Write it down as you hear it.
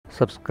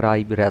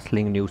subscribe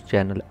wrestling news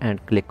channel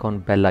and click on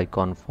bell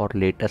icon for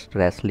latest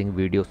wrestling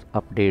videos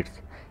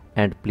updates,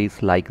 and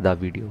please like the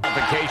video.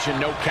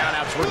 No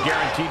countouts. We're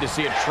guaranteed to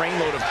see a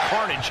trainload of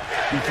carnage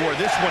before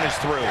this one is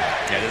through.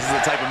 Yeah, this is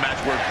the type of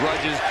match where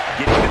grudges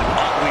get even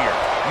uglier.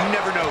 You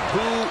never know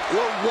who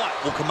or what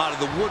will come out of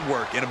the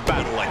woodwork in a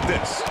battle like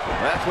this.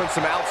 Well, that's when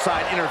some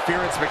outside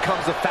interference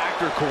becomes a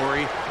factor,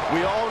 Corey.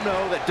 We all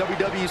know that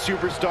WWE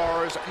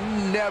superstars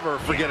never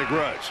forget a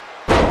grudge.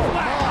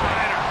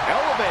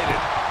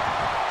 Elevated.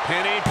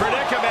 Penny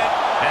predicament.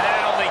 And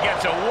that only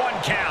gets a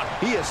 1 count.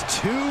 He is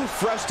too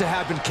fresh to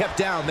have been kept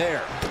down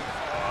there.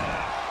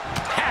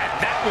 Had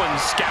that one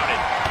scouted.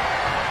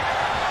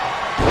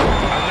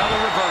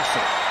 Another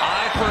reversal.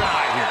 Eye for an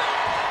eye here.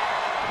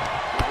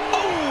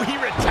 Oh, he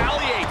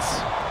retaliates.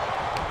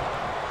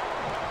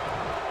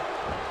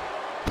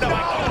 Oh,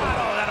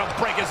 that'll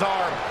break his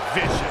arm.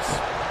 Vicious.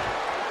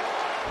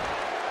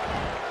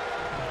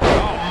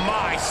 Oh,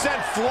 my.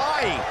 Sent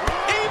flying.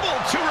 Able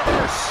to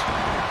reverse.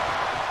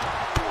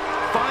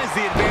 Finds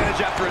the advantage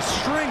after a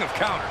string of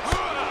counters.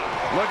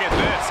 Look at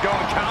this,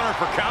 going counter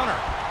for counter.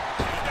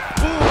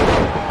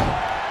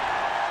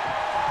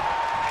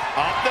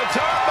 Up the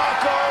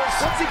turnbuckles.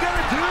 What's he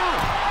gonna do?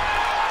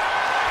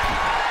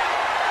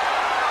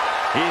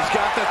 He's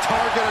got the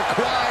target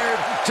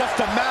acquired. Just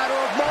a matter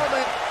of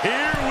moment.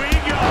 Here we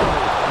go.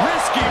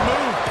 Risky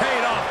move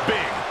paid off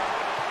big.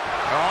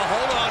 Oh,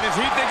 hold on. Is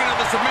he thinking of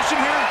a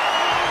submission here?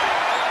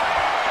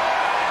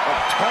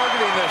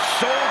 Targeting the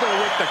shoulder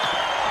with the...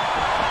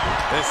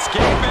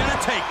 Escape and a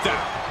takedown.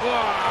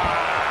 Oh,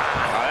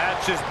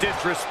 that's just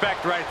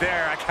disrespect right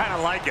there. I kind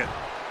of like it.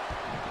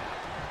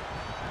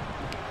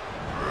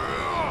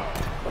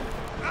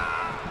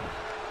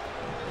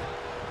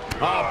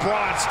 Oh,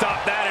 Braun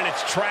stopped that in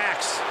its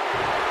tracks.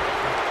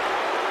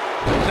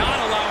 Not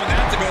allowing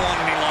that to go on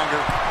any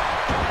longer.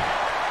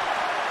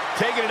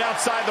 Taking it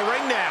outside the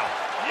ring now.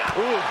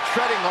 Ooh,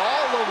 treading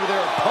all over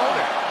their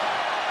opponent.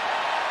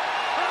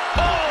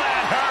 Oh,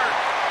 that hurt.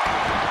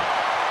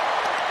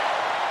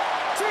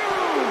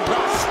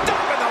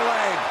 Stop in the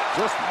leg.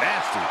 Just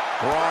nasty.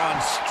 Braun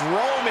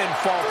Strowman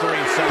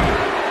faltering some.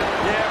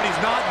 Yeah, but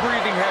he's not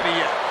breathing heavy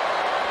yet.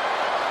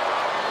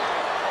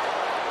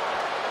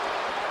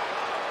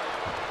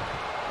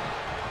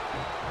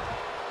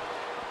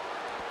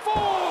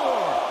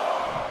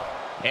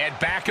 And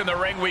back in the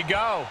ring we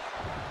go.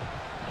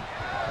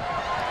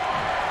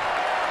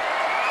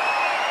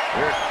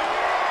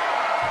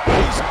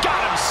 He's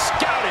got him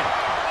scouted.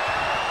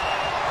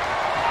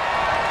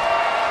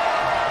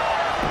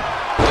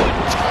 Good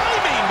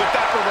timing with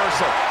that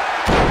reversal.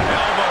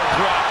 Elbow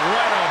drop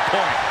right on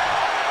point.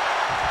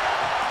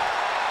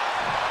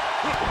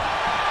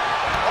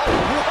 Oh,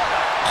 what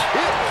a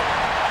kick.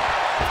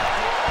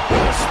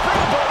 The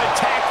springboard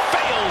attack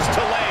fails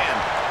to land.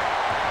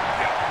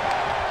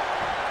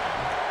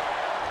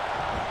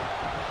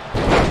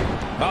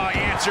 Oh, he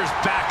answers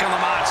back on the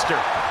monster.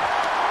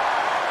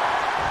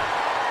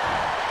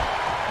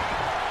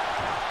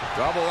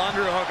 Double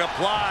underhook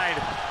applied.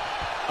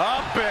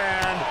 Up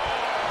and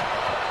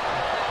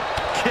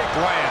kick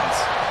lands.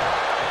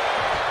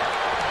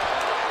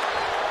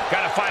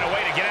 Got to find a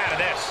way to get out of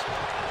this.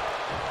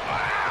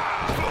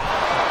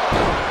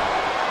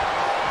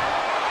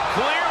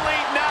 Clearly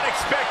not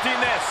expecting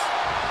this.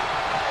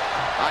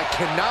 I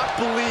cannot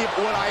believe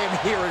what I am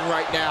hearing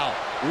right now.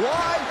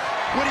 Why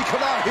would he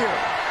come out here?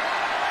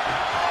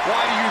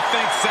 Why do you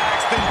think,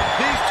 Saxton?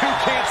 These two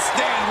can't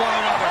stand one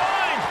another.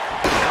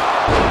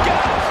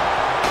 Got it.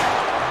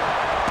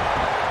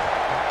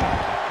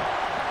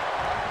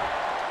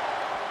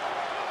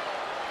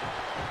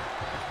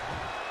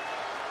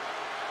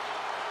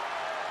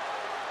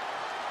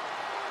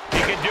 He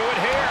can do it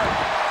here.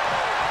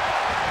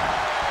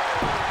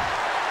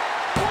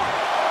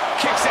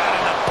 Kicks out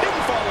in the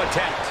pinfall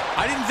attempt.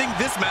 I didn't think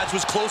this match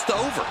was close to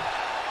over.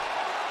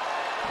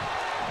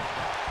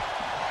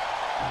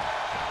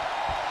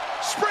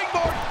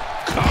 Springboard.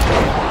 Oh,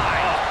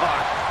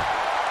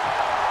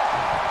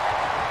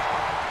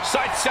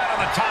 sight set on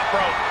the top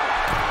rope.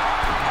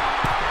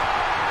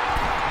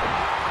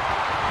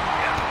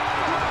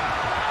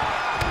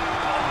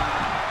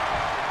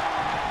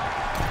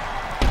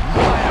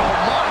 My, oh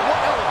my,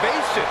 what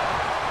elevation.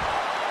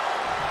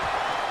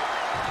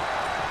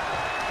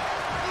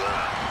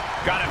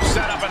 Got him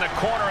set up in the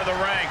corner of the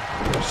ring.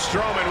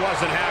 Strowman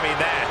wasn't having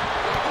that.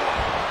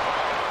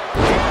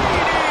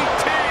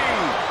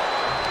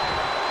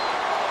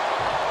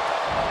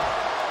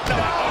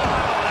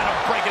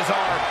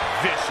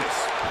 Vicious.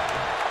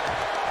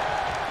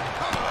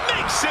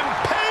 Makes him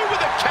pay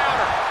with a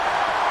counter.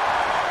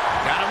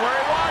 Got him where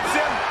he wants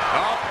him.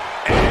 Oh,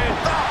 and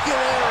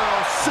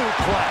Ocularo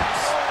suplex.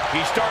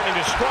 He's starting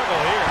to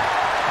struggle here.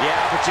 Yeah,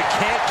 but you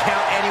can't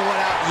count anyone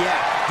out yet.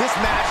 This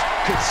match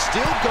could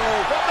still go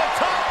From the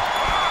top.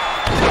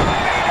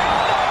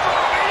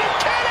 Are you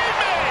kidding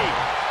me?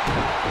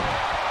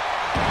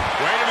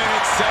 Wait a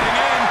minute, setting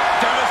in.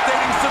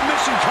 Devastating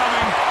submission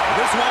coming.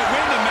 This won't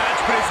win the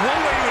match, but it's one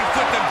way to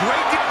inflict a great...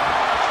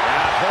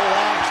 Hold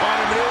on,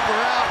 trying to maneuver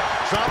out.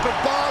 Dropping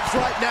bombs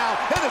right now.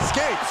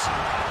 ropes.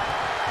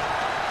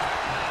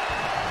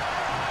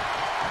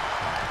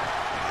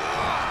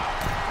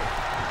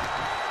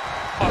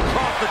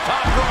 Across the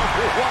top rope.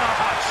 What a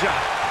hot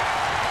shot.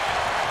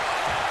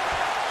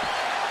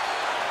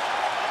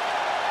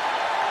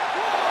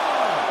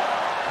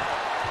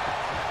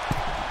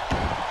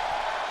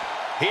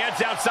 He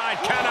heads outside.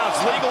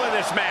 Countouts legal in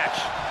this match.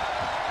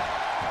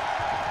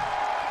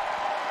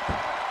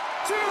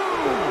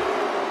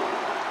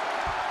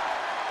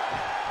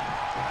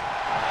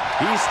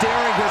 He's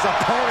staring his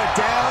opponent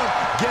down,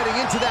 getting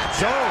into that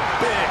zone.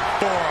 Big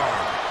forearm.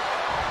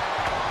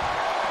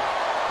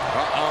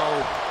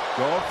 Uh-oh.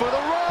 Going for the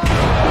run.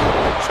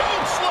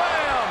 Choke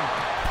slam.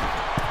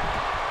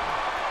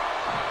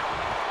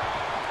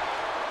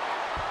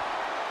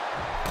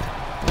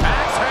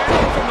 Axe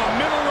handle from the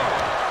middle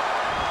rope.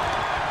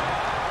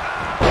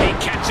 He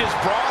catches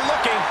Braun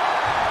looking.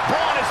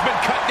 Braun has been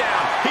cut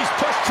down. He's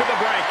pushed to the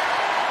brink.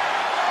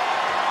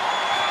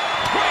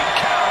 Great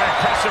counter.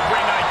 Impressive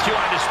ring IQ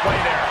on display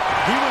there.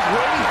 He was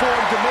waiting for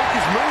him to make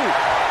his move.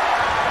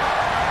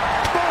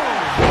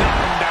 Boom. Knock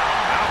him down.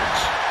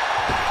 Ouch.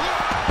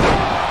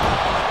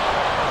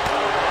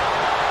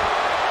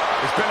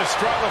 It's been a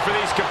struggle for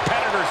these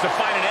competitors to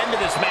find an end to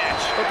this match.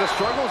 But the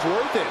struggle's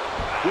worth it.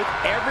 With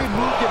every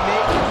move you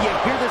make, you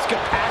hear this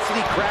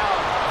capacity crowd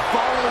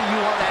following you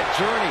on that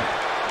journey.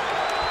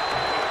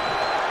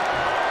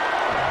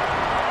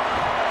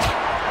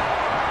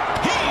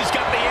 He's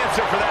got the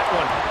answer for that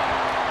one.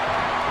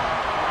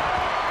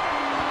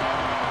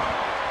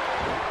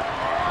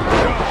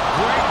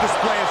 Great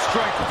display of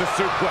strength with the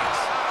suplex.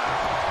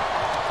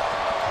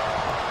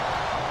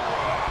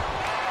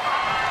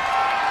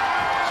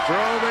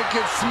 Strowman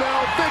can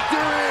smell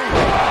victory.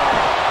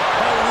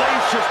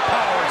 Hellacious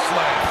power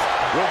slam.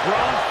 Will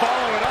Braun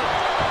follow it up?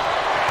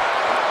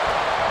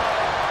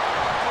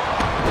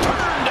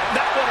 Turned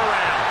that one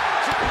around.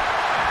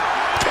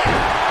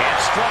 And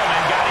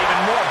Strowman got even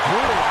more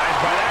brutalized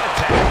by that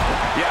attack.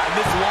 Yeah, and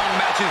this long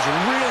match is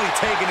really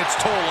taking its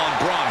toll on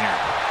Braun here.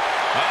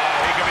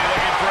 He could be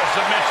looking for a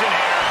submission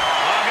here.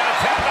 I'm going to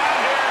tap out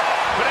here,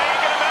 but it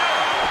ain't going to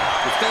matter.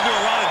 It's going to do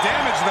a lot of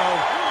damage, though.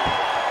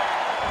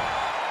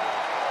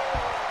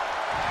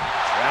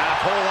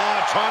 Hold on,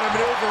 trying to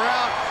maneuver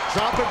out.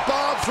 Dropping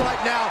bombs right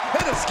now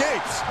and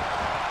escapes.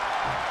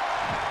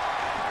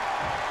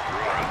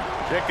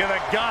 Kick in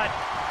the gut.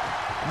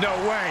 No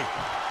way.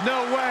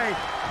 No way.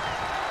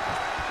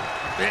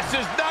 This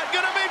is not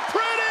going to be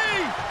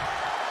pretty.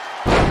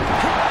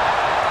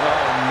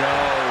 Oh, no.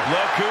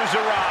 Look who's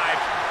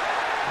arrived.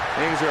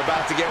 Things are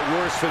about to get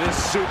worse for this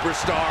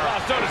superstar.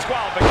 Lost no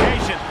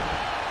disqualification.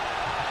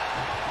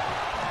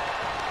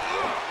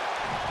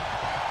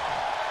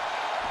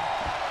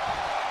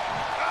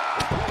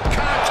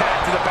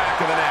 Contact to the back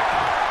of the neck.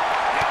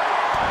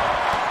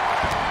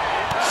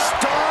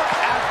 Stomp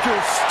after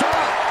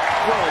stomp.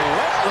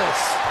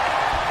 Relentless.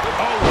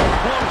 Oh,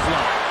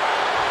 clothesline.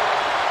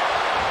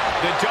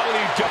 The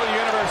WWE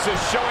Universe is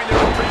showing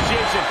their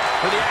appreciation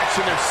for the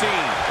action they're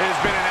seeing. It has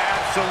been an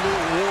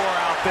absolute war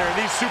out there.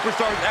 These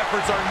superstars'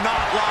 efforts are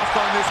not lost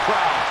on this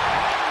crowd.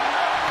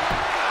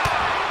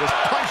 Just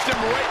punched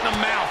him right in the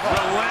mouth.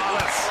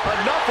 Relentless.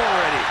 Enough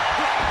already.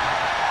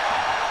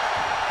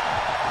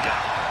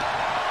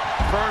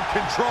 Firm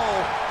control.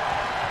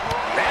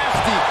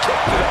 Nasty kick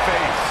to the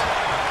face.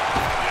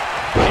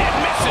 And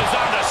misses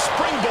on the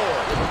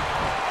springboard.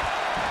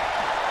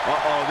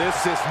 Uh-oh, this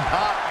is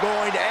not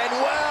going to end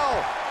well.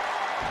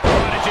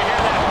 Oh, did you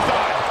hear that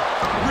thud?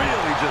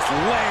 Really just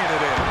laying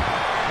it in.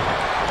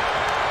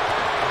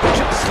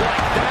 Just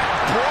like that.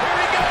 Here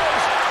he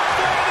goes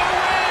for the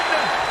win.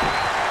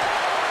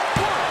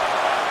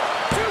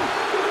 1,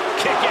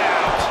 2. Kick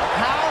out.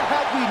 How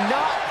have we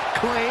not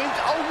claimed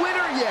a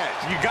winner yet?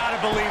 You got to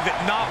believe that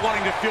not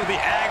wanting to feel the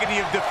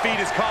agony of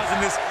defeat is causing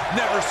this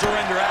never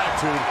surrender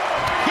attitude.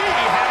 He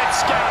had it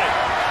scouted.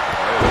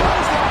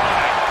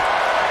 Clothesline.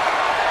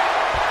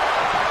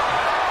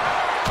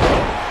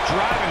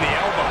 Driving the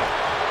elbow.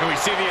 And we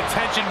see the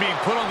attention being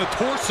put on the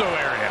torso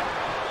area.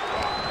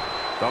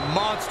 The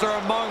monster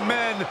among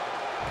men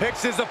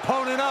picks his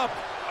opponent up.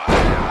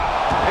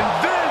 And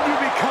then you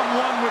become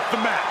one with the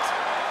mat.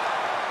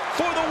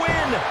 For the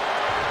win.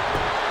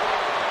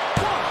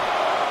 1,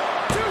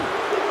 2, 3.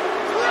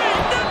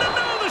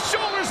 No. The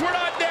shoulders were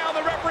not down.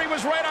 The referee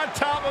was right on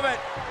top of it.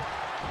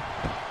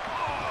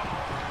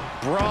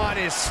 Braun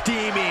is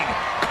steaming.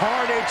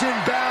 Carnage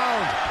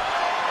inbound.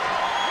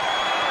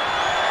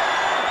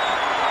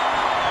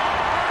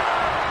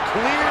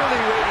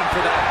 Clearly waiting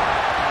for that.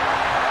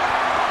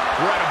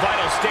 We're at a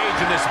vital stage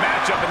in this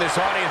matchup, and this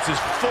audience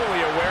is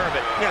fully aware of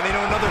it. Yeah, they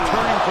know another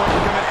turning point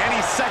will come at any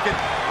second,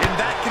 and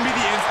that can be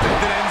the instant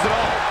that ends it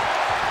all.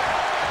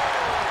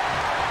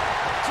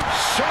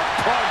 Sharp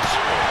punch.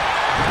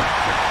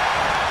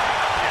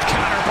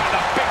 Countered by the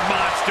big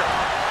monster.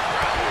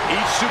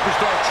 Each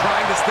superstar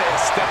trying to stay a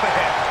step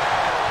ahead.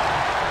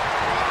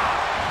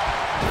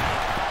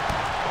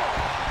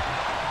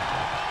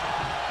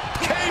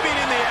 Caving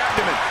in the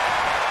abdomen.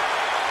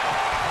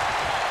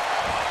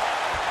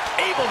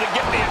 Able to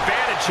get the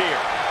advantage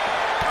here.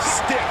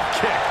 Stiff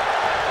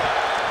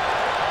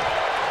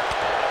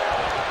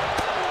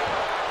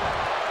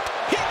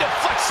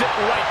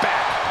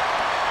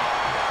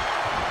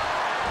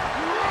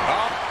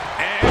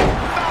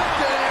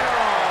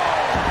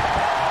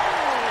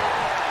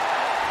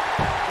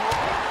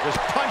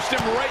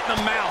punched him right in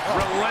the mouth.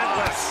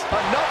 Relentless.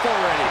 Enough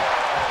already.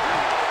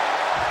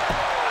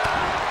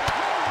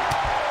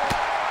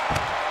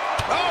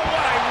 Oh,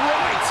 what a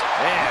right.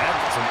 Man,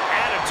 that's some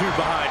attitude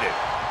behind it.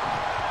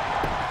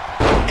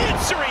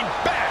 Answering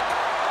back.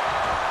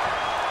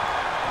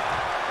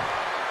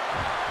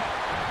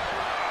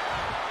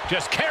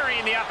 Just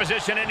carrying the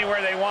opposition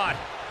anywhere they want.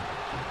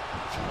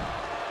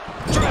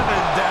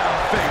 Driven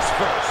down face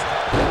first.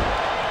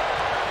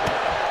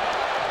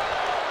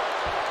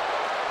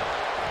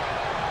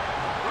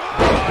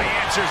 Oh, he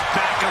answers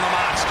back on the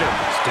monster.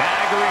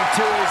 Staggering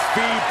to his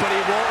feet, but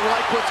he won't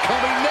like what's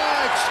coming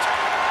next.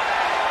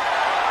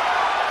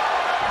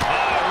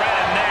 Oh, right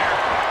in there.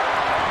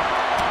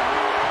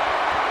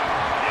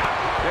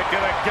 Kick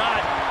in the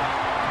gut.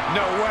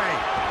 No way.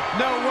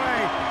 No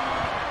way.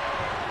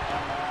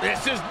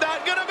 This is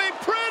not going to be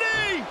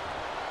pretty.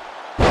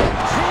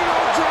 Heel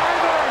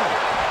driver.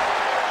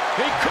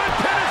 He could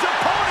pin his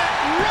opponent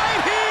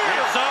right here.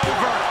 It's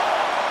over.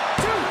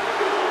 2,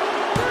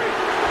 3.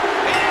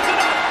 It is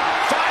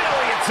enough.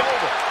 Finally, it's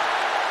over.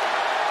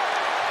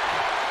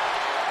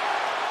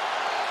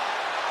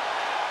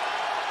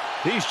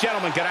 These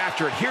gentlemen get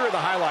after it. Here are the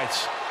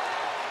highlights.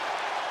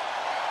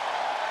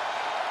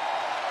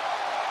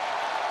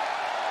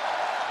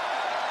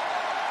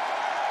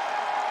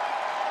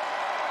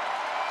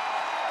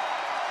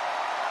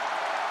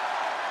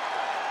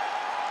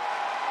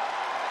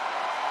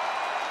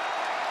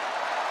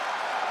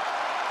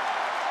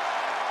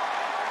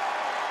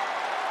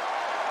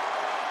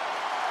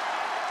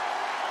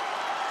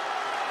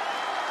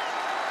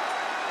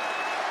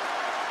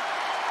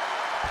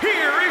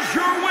 Here is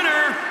your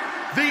winner,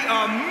 the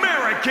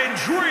American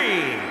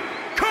Dream,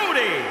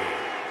 Cody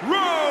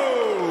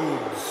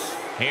Rhodes.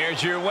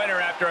 Here's your winner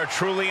after a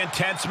truly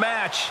intense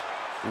match.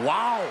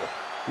 Wow.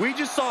 We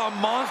just saw a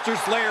Monster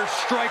Slayer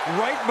strike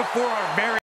right before our very